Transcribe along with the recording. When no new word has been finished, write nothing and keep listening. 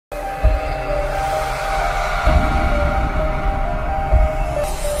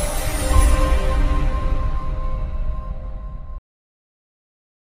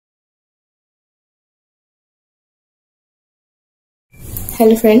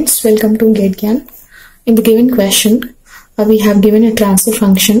Hello friends, welcome to GYAN. In the given question, we have given a transfer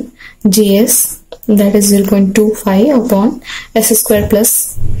function gs, that is 0.25 upon s square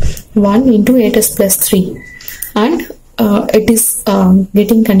plus 1 into 8s plus 3, and it is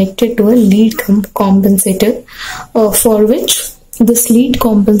getting connected to a lead compensator, for which this lead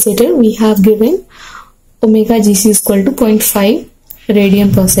compensator we have given omega gc is equal to 0.5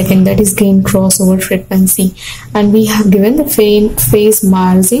 radian per second, that is gain crossover frequency, and we have given the phase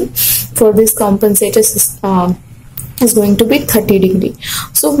margin for this compensator is going to be 30 degree.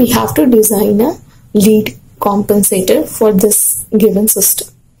 So we have to design a lead compensator for this given system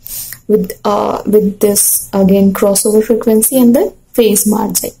with this again crossover frequency and the phase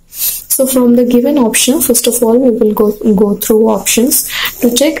margin. So from the given option, first of all we will go through options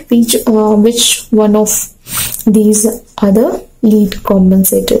to check which one of these are the lead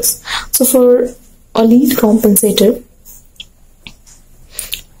compensators. So for a lead compensator,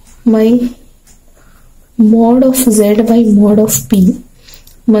 my mod of z by mod of p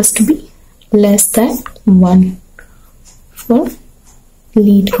must be less than 1 for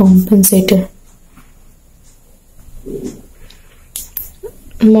lead compensator.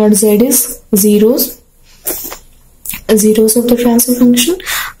 Mod z is zeros of the transfer function,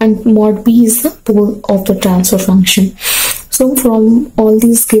 and mod p is the pole of the transfer function. So from all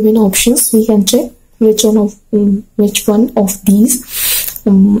these given options we can check which one of these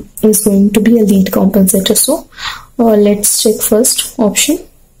is going to be a lead compensator. So let's check first option.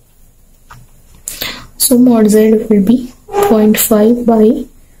 So mod z will be 0.5 by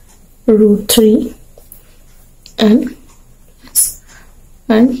root 3 and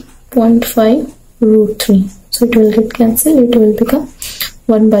 0.5 root 3. So it will get cancelled, it will become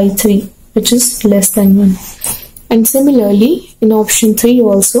 1 by 3, which is less than 1. And similarly in option 3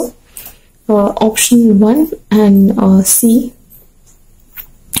 also, option 1 and C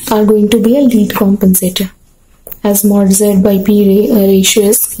are going to be a lead compensator, as mod z by p ratio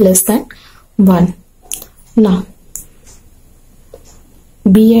is less than 1. Now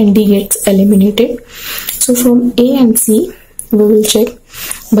B and D gets eliminated. So from A and C we will check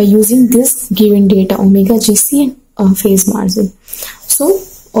by using this given data omega gc and phase margin. So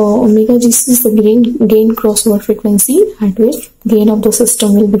omega gc is the gain crossover frequency at which gain of the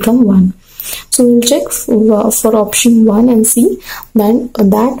system will become 1. So we'll check for option 1 and C then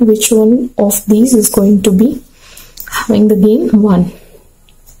that which one of these is going to be having the gain 1.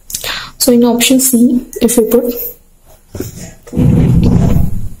 So in option C, if we put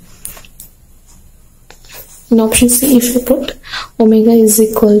omega gc is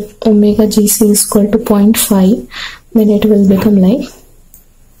equal to 0.5, then it will become like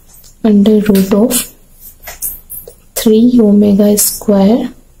under root of 3 omega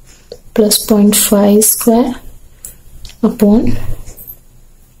square plus 0.5 square upon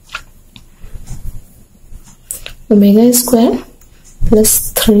omega square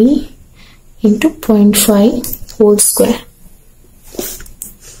plus 3 into 0.5 whole square.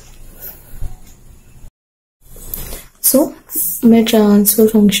 So my transfer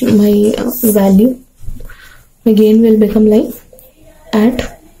function, my value, my gain will become like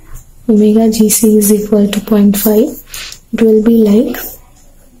at omega gc is equal to 0.5, it will be like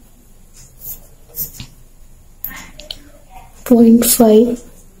 0.5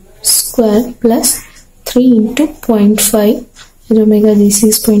 square plus 3 into 0.5, and omega gc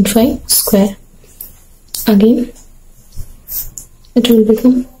is 0.5 square. Again it will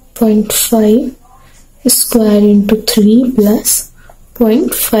become 0.5 square into 3 plus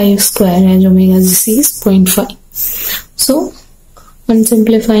 0.5 square, and omega gc is 0.5. So on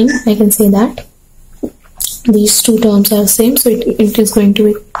simplifying I can say that these two terms are same, so it is going to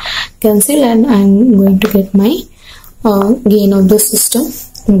be cancelled and I am going to get my gain of the system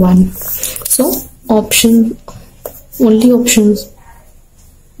 1. So only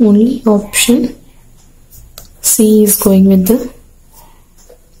option C is going with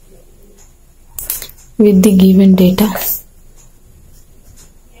the given data.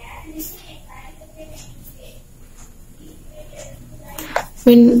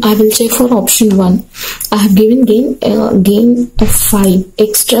 When I will check for option 1, I have given gain of 5,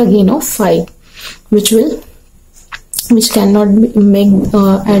 extra gain of 5, which cannot make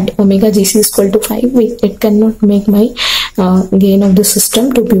at omega gc is equal to 5, it cannot make my gain of the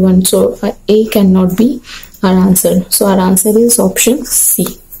system to be 1. So A cannot be our answer. So our answer is option C.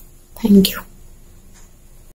 Thank you.